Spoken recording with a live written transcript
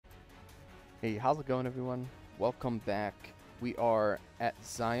Hey, how's it going, everyone? Welcome back. We are at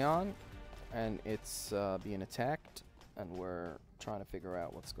Zion, and it's being attacked, and we're trying to figure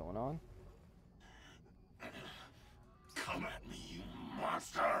out what's going on. Come at me, you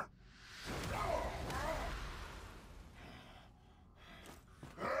monster!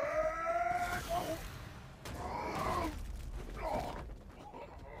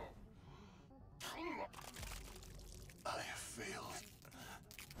 I have failed.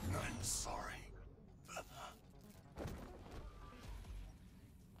 I'm sorry.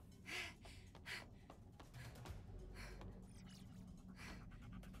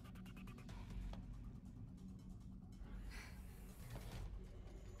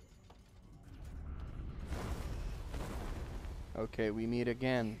 Okay, we meet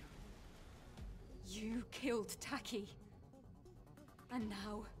again. You killed Taki. And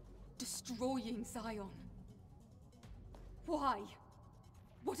now, destroying Zion. Why?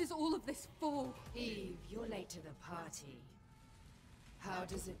 What is all of this for? Eve, you're late to the party. How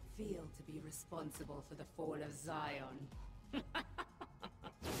does it feel to be responsible for the fall of Zion?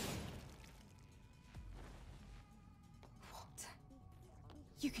 What?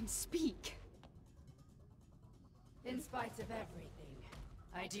 You can speak. In spite of everything,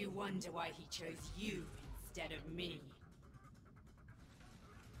 I do wonder why he chose you instead of me.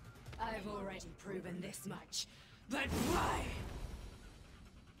 I've already proven this much, but why?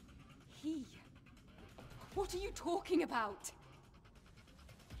 He? What are you talking about?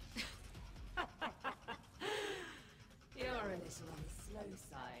 You're a little on the slow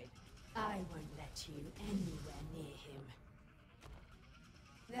side. I won't let you anywhere near him.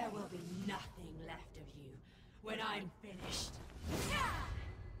 There will be nothing left of you when I'm finished.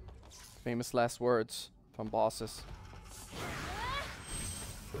 Famous last words from bosses.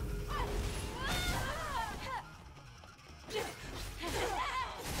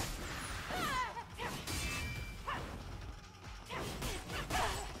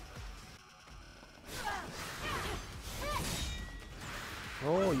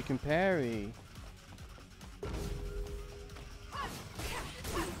 Oh, you can parry.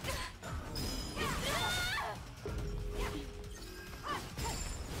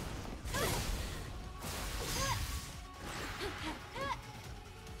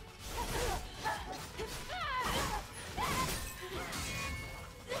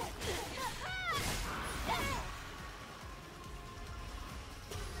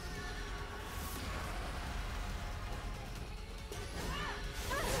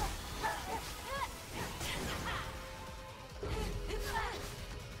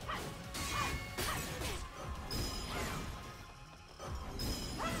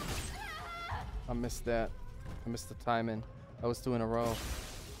 I missed that. I missed the timing. I was two in a row.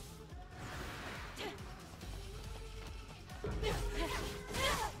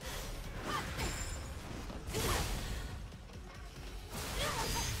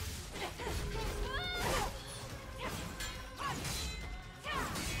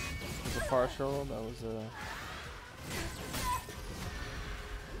 That was a partial. That was a...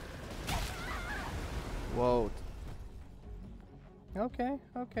 Whoa. Okay,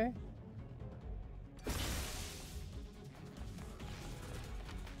 okay.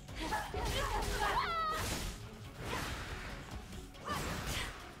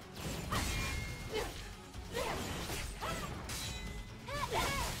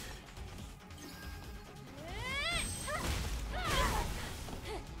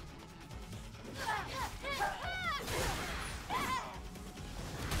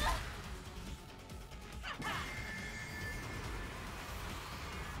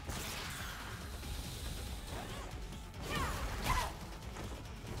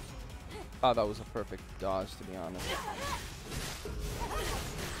 Oh, that was a perfect dodge, to be honest.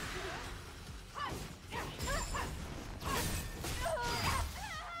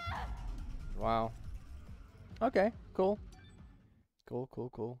 Wow. Okay, cool. Cool,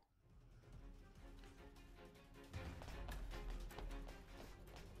 cool, cool.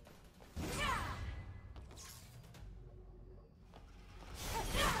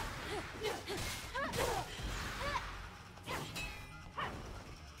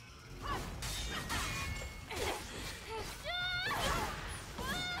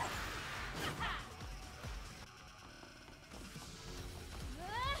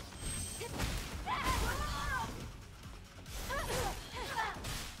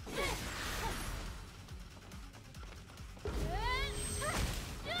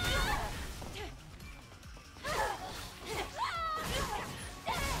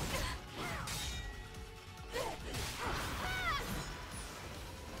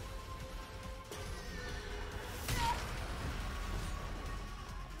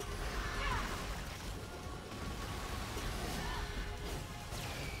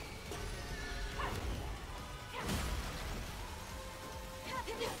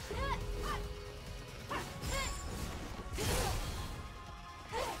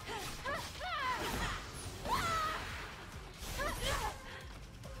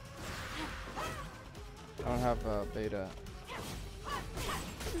 have beta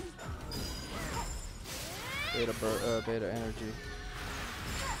energy.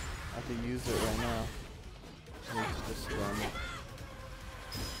 I could use it right now. I need to just spam it.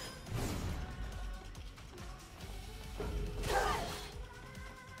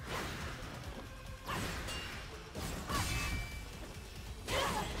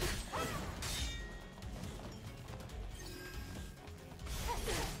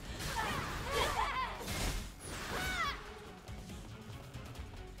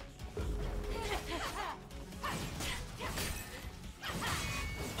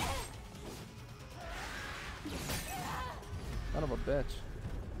 Son of a bitch.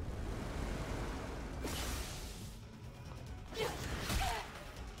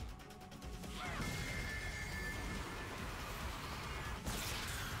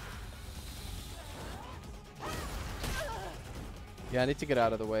 Yeah, I need to get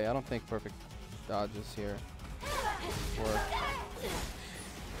out of the way. I don't think perfect dodges here work.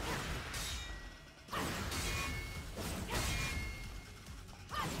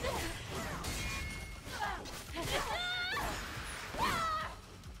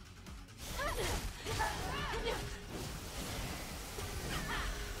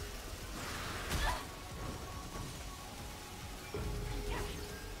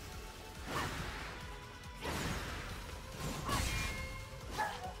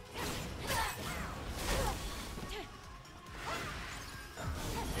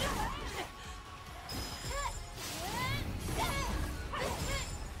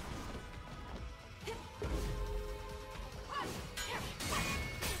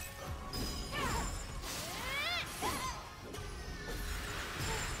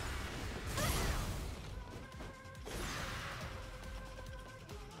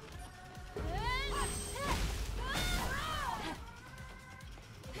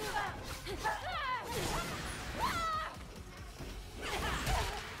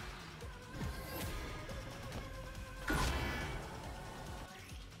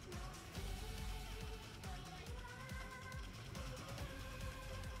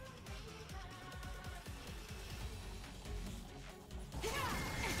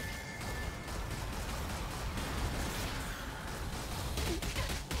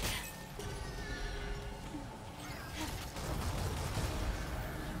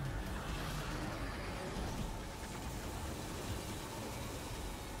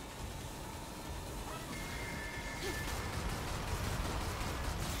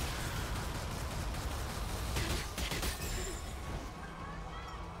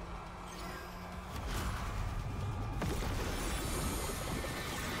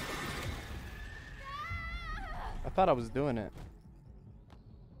 I thought I was doing it.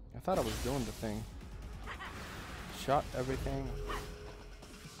 I thought I was doing the thing. Shot everything.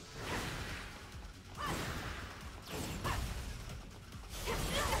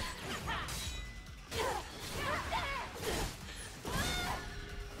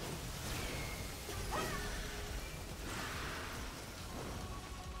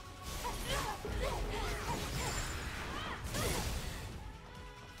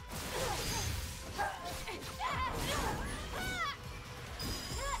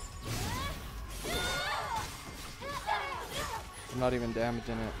 I'm not even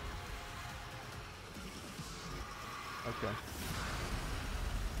damaging it. Okay.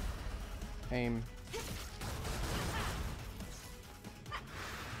 Aim.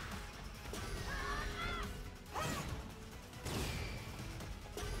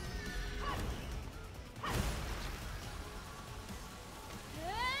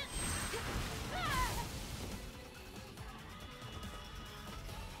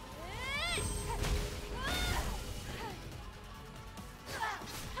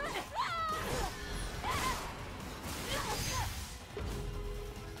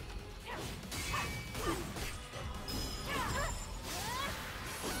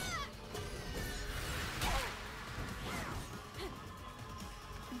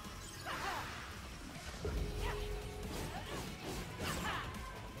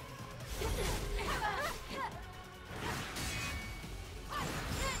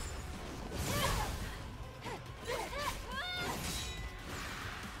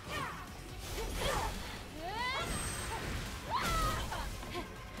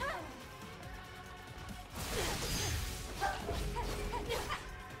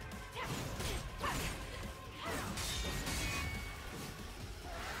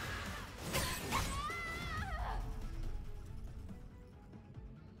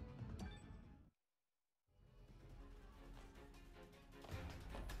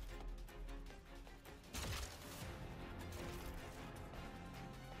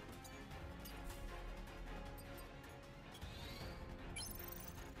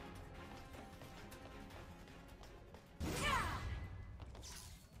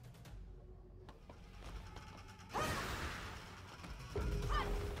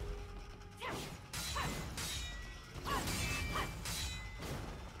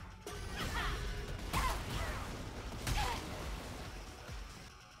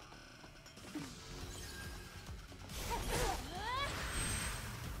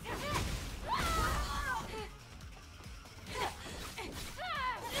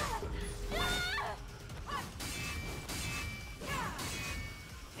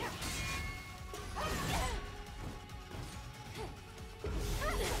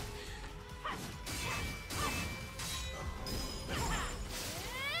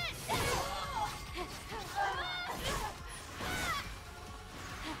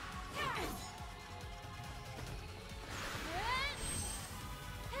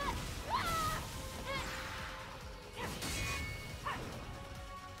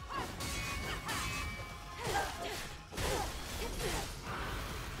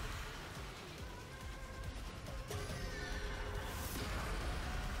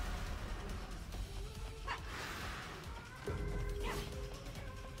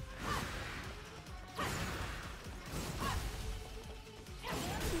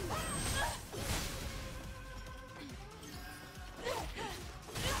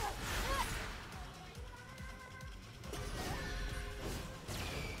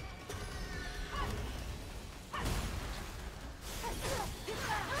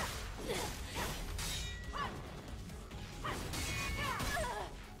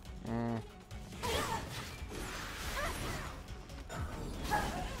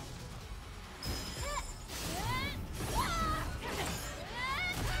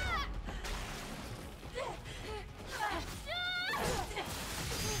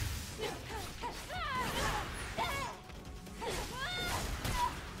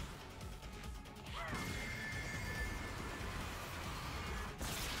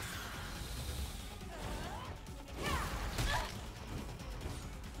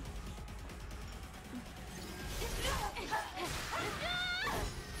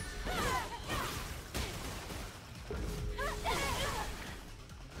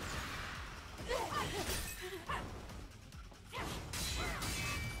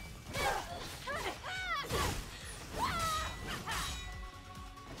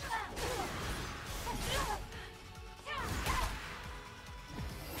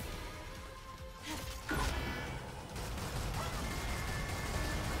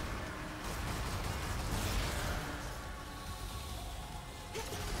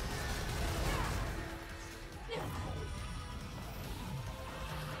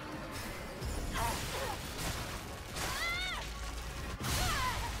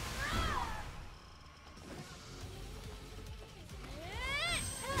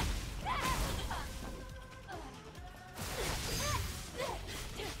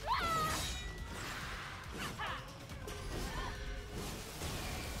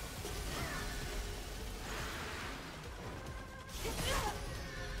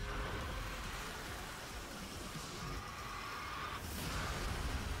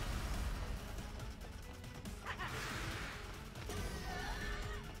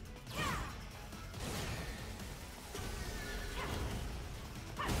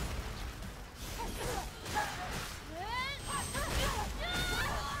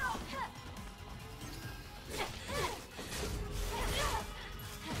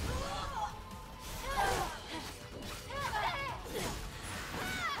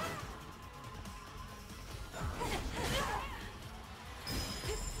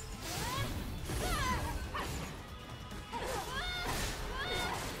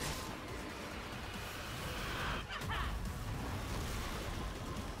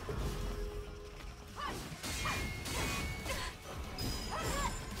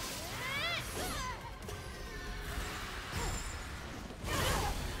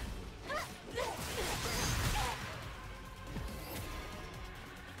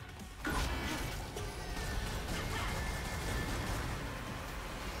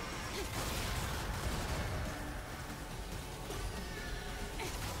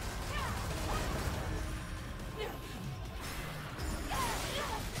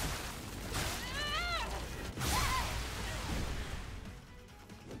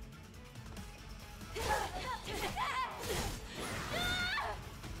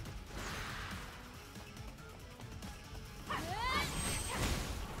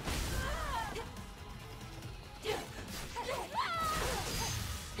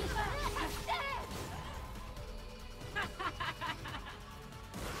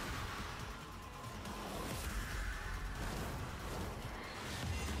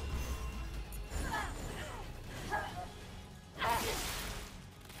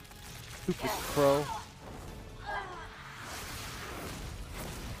 Stupid crow.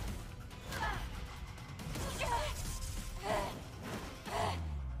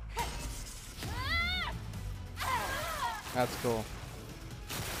 That's cool.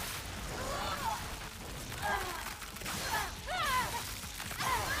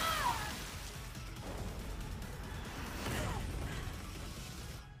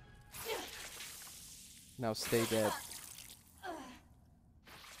 Now stay dead.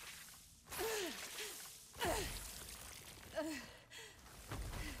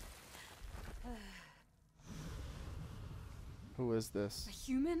 Who is this? A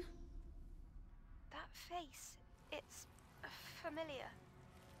human? That face, it's familiar.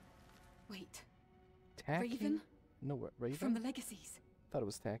 Wait, Tacky? Raven? No, what, Raven? from the Legacies. Thought it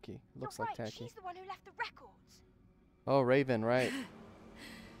was Tacky. Looks You're like right, Tacky. she's the one who left the records. Oh, Raven, right.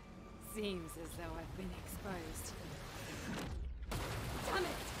 Seems as though I've been exposed. Damn it!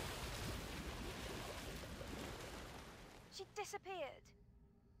 She disappeared.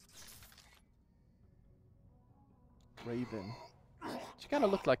 Raven. She kind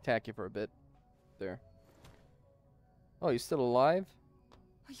of looked like Tacky for a bit. There. Oh, you still alive?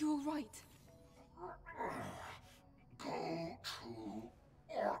 Are you all right? Go to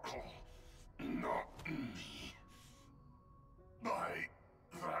Oracle, not me. By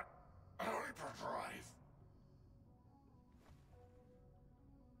that hyperdrive.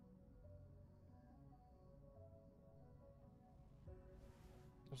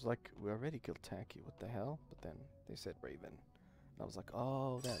 I was like, we already killed Tacky, what the hell? But then they said Raven. And I was like,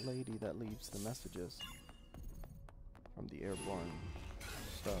 oh, that lady that leaves the messages from the airborne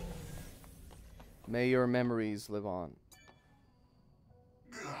stuff. May your memories live on.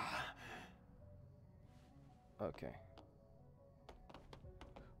 Okay.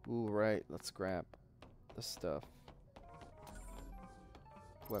 Ooh, right, let's grab the stuff.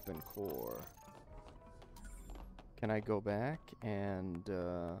 Weapon core. Can I go back and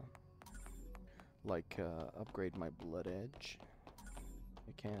upgrade my blood edge?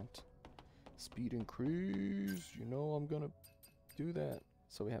 I can't. Speed increase. You know I'm gonna do that.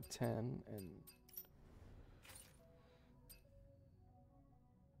 So we have 10 and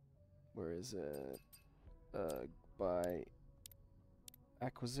where is it? By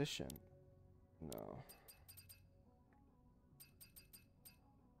acquisition. No.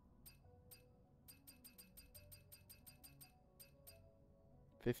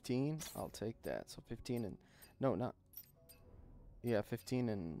 $15? I'll take that. So 15 and... No, not... Yeah, 15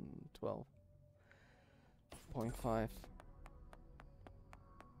 and 12.5.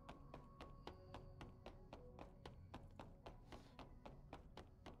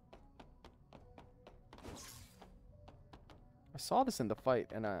 I saw this in the fight,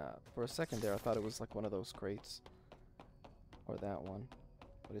 and for a second there I thought it was like one of those crates. Or that one.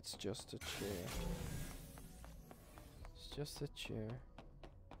 But it's just a chair. It's just a chair.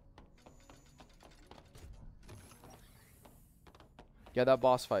 Yeah, that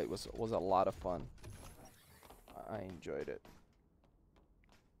boss fight was a lot of fun. I enjoyed it.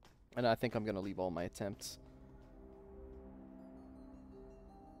 And I think I'm gonna leave all my attempts.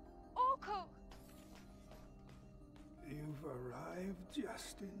 Oracle! You've arrived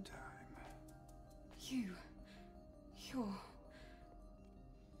just in time. You're...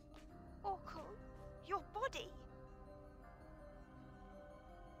 Oracle, your body.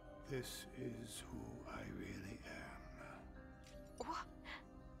 This is who I really am. What?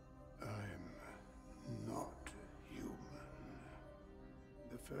 I'm not human.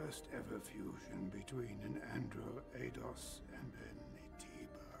 The first ever fusion between an Andro-Eidos and a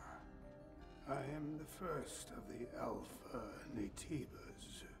Naytiba. I am the first of the Alpha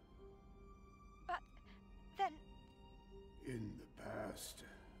Naytibas. But then... In the past,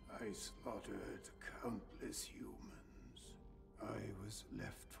 I slaughtered countless humans. I was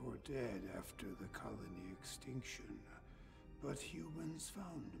left for dead after the colony extinction, but humans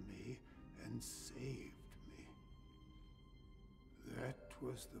found me and saved me. That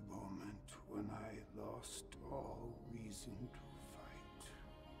was the moment when I lost all reason to fight.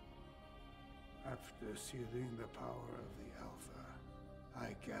 After sealing the power of the Alpha,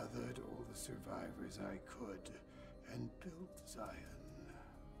 I gathered all the survivors I could and built Zion.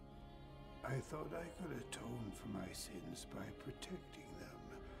 I thought I could atone for my sins by protecting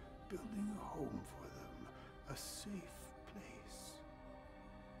them, building a home for them, a safe place.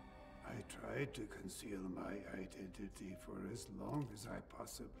 I tried to conceal my identity for as long as I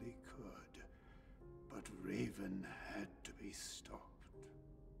possibly could, but Raven had to be stopped.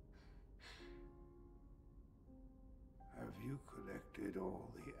 Have you collected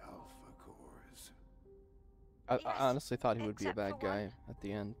all the Alpha cores? I Yes, honestly thought he would be a except bad for one. guy at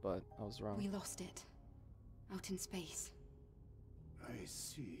the end, but I was wrong. We lost it. Out in space. I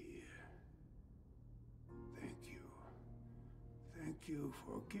see. Thank you. Thank you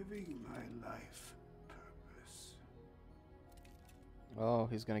for giving my life purpose. Oh,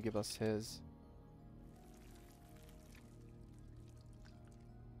 he's gonna give us his.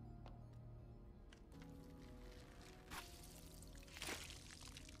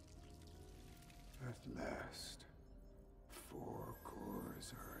 At last, 4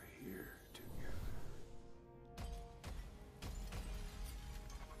 cores are here together.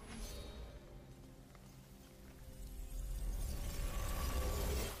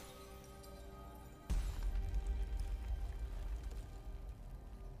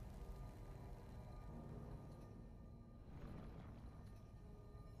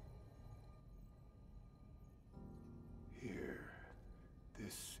 Here,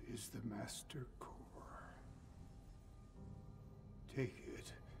 this is the Master Core. Take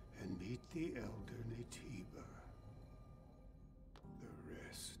it and meet the Elder Naytiba.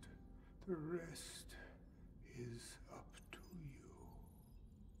 The rest is up to you.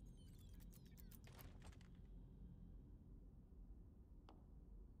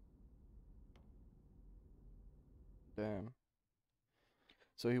 Damn.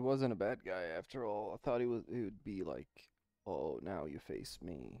 So he wasn't a bad guy after all. I thought he would be like, oh, now you face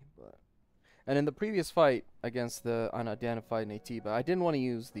me, but. And in the previous fight against the unidentified Naytiba, I didn't want to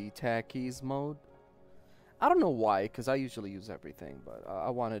use the tackies mode. I don't know why, because I usually use everything, but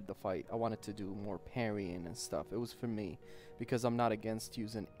I wanted the fight. I wanted to do more parrying and stuff. It was for me, because I'm not against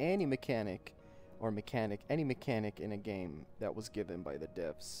using any mechanic any mechanic in a game that was given by the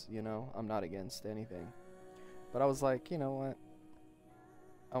devs, you know? I'm not against anything. But I was like, you know what?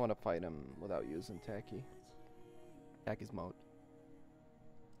 I want to fight him without using tackies mode.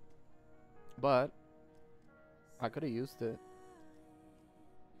 But I could have used it.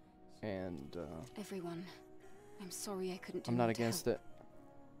 And Everyone, I'm sorry I couldn't do I'm not more to against help. it.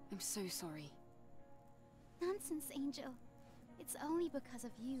 I'm so sorry. Nonsense, Angel. It's only because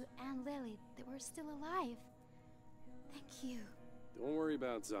of you and Lily that we're still alive. Thank you. Don't worry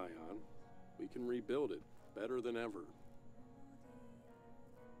about Zion. We can rebuild it better than ever.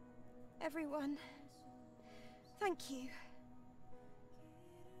 Everyone, thank you.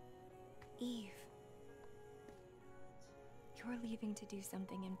 Eve. You're leaving to do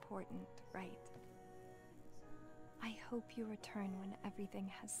something important, right? I hope you return when everything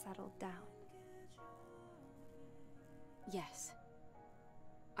has settled down. Yes.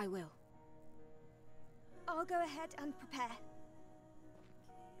 I will. I'll go ahead and prepare.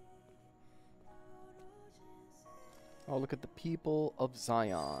 Oh, look at the people of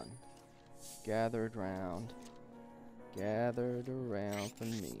Zion. Gathered around for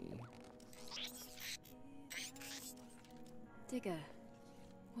me. Digger,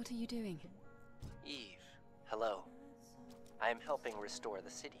 what are you doing? Eve, hello. I am helping restore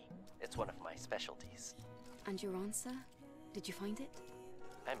the city. It's one of my specialties. And your answer? Did you find it?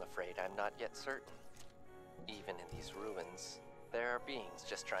 I'm afraid I'm not yet certain. Even in these ruins, there are beings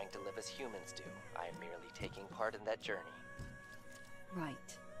just trying to live as humans do. I am merely taking part in that journey.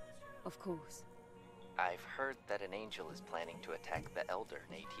 Right. Of course. I've heard that an angel is planning to attack the Elder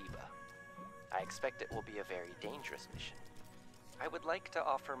Naytiba. I expect it will be a very dangerous mission. I would like to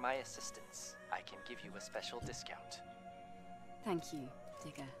offer my assistance. I can give you a special discount. Thank you,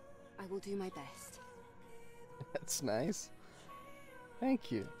 Digger. I will do my best. That's nice.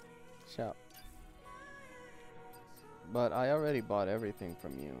 Thank you. Shop. But I already bought everything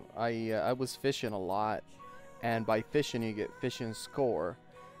from you. I was fishing a lot, and by fishing you get fishing score,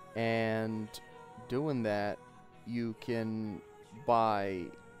 and doing that you can buy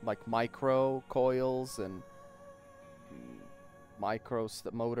like micro coils and micro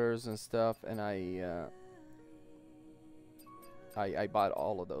motors and stuff, and I bought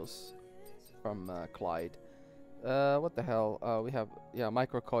all of those from Clyde. What the hell? We have, yeah,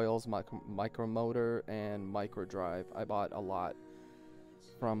 micro coils, micro motor, and micro drive. I bought a lot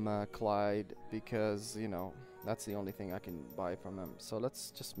from Clyde because, you know, that's the only thing I can buy from him. So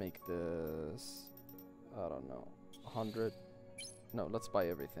let's just make this, I don't know, 100. No, let's buy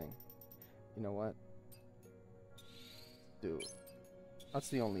everything. You know what? Dude, that's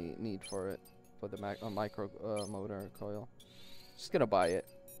the only need for it, for the micro motor coil. Just gonna buy it.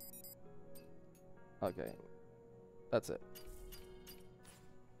 Okay. That's it.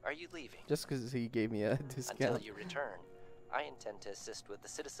 Are you leaving? Just because he gave me a discount. Until you return, I intend to assist with the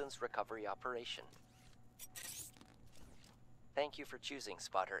Citizens Recovery Operation. Thank you for choosing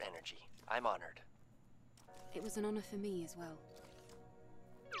Spotter Energy. I'm honored. It was an honor for me as well.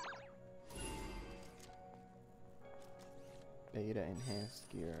 Beta enhanced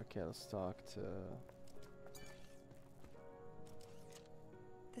gear. Okay, let's talk to...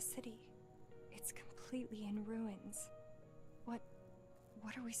 The city. It's completely in ruins.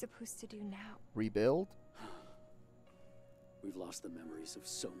 What are we supposed to do now? Rebuild? We've lost the memories of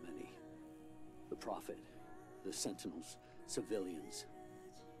so many. The Prophet, the Sentinels, civilians.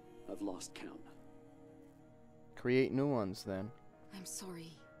 I've lost count. Create new ones, then. I'm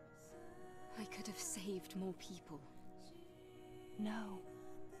sorry. I could have saved more people. No.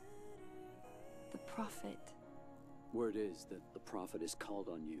 The Prophet. Word is that the Prophet has called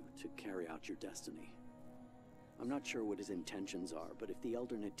on you to carry out your destiny. I'm not sure what his intentions are, but if the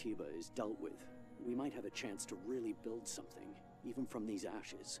Elder Naytiba is dealt with, we might have a chance to really build something, even from these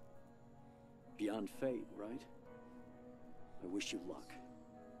ashes. Beyond fate, right? I wish you luck.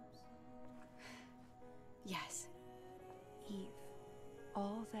 Yes. Eve,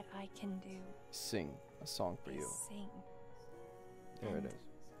 all that I can do Sing a song for you. sing. There And it is.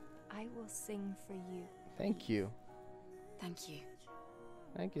 I will sing for you. Thank you. Thank you.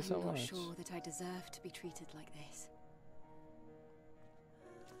 Thank you I'm so not much. sure that I deserve to be treated like this.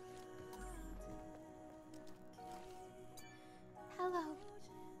 Hello,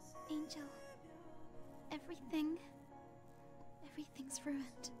 Angel. Everything's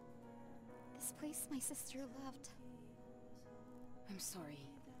ruined. This place my sister loved. I'm sorry.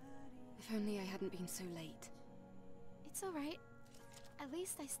 If only I hadn't been so late. It's alright. At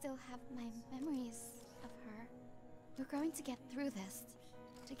least I still have my memories of her. We're going to get through this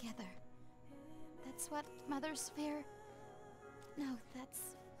together. That's what mothers fear. No, that's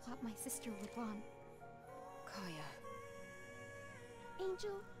what my sister would want. Kaya.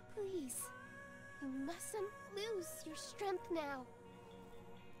 Angel, please. You mustn't lose your strength now.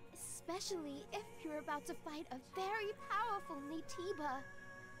 Especially if you're about to fight a very powerful Naytiba.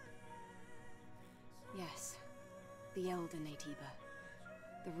 Yes. The Elder Naytiba.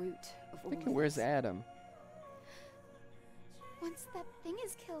 The root of all Okay, where's things. Adam? Once that thing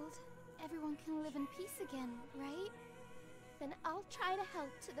is killed, everyone can live in peace again, right? Then I'll try to help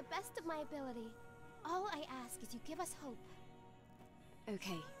to the best of my ability. All I ask is you give us hope.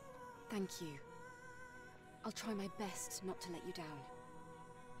 Okay. Thank you. I'll try my best not to let you down.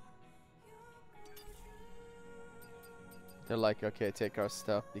 They're like, okay, take our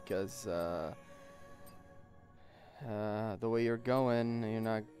stuff because the way you're going, you're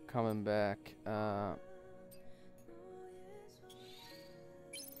not coming back. And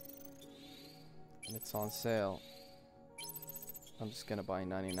it's on sale. I'm just gonna buy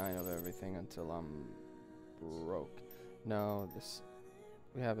 99 of everything until I'm broke. No, this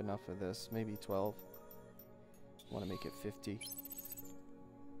we have enough of this. Maybe 12. Want to make it 50.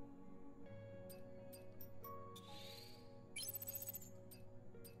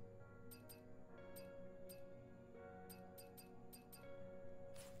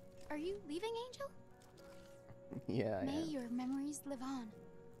 Are you leaving, Angel? Yeah, I May am. your memories live on.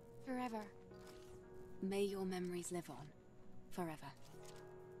 Forever. May your memories live on. Forever.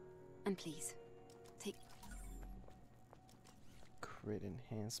 And please, take... Crit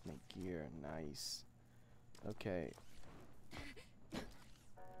enhancement gear, nice. Okay.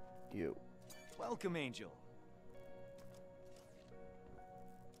 You. Welcome, Angel.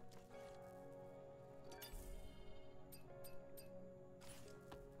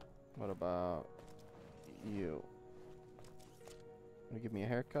 What about you? Wanna give me a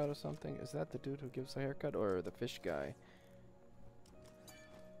haircut or something? Is that the dude who gives a haircut or the fish guy?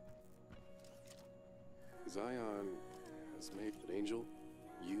 Zion has made an angel.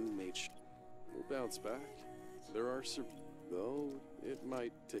 You made we'll bounce back. There are though it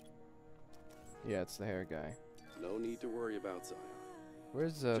might take. Yeah, it's the hair guy. No need to worry about Zion.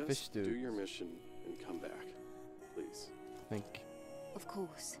 Where's Just fish dude? do your mission and come back, please. Think. Of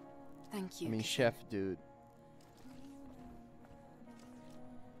course. Thank you. I mean, chef dude.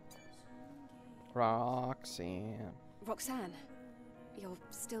 Roxanne. Roxanne, you're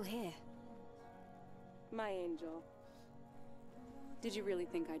still here. My angel. Did you really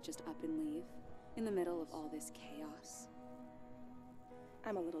think I'd just up and leave? In the middle of all this chaos?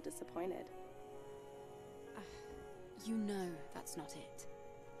 I'm a little disappointed. You know that's not it.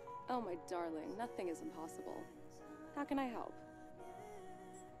 Oh my darling, nothing is impossible. How can I help?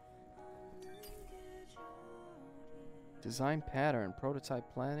 Design pattern,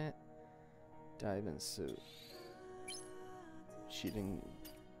 prototype planet, dive in suit. She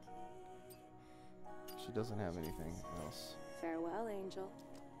doesn't have anything else. Farewell, angel.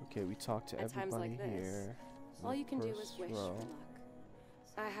 Okay, we talked to At times everybody like this, here. all you can do is First wish for row. luck.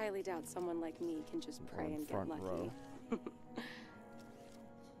 I highly doubt someone like me can just pray One and get front lucky. row.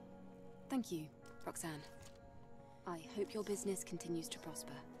 Thank you, Roxanne. I hope your business continues to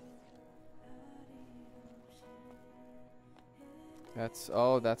prosper. That's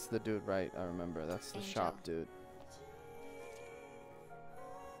that's the dude, right? I remember. That's the Angel. shop dude.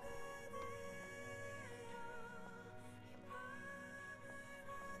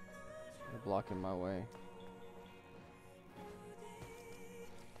 They're blocking my way.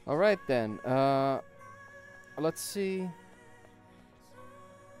 All right then. Let's see.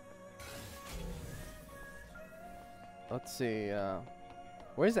 Let's see.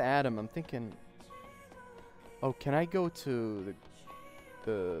 Where's Adam? I'm thinking. Oh, can I go to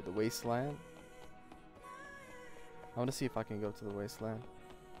the wasteland? I want to see if I can go to the wasteland.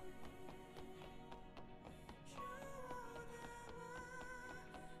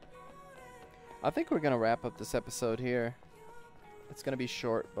 I think we're gonna wrap up this episode here. It's gonna be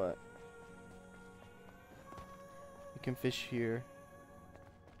short, but we can fish here.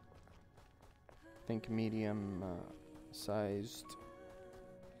 I think medium sized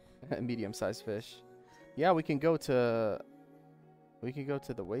medium-sized fish. Yeah, we can go to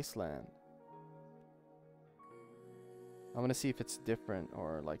the wasteland. I want to see if it's different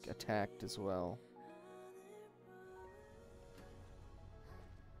or like attacked as well.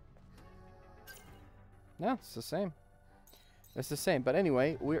 No, it's the same. It's the same. But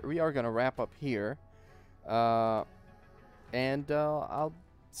anyway, we are gonna wrap up here, and I'll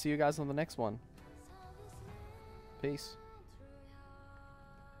see you guys on the next one. Peace.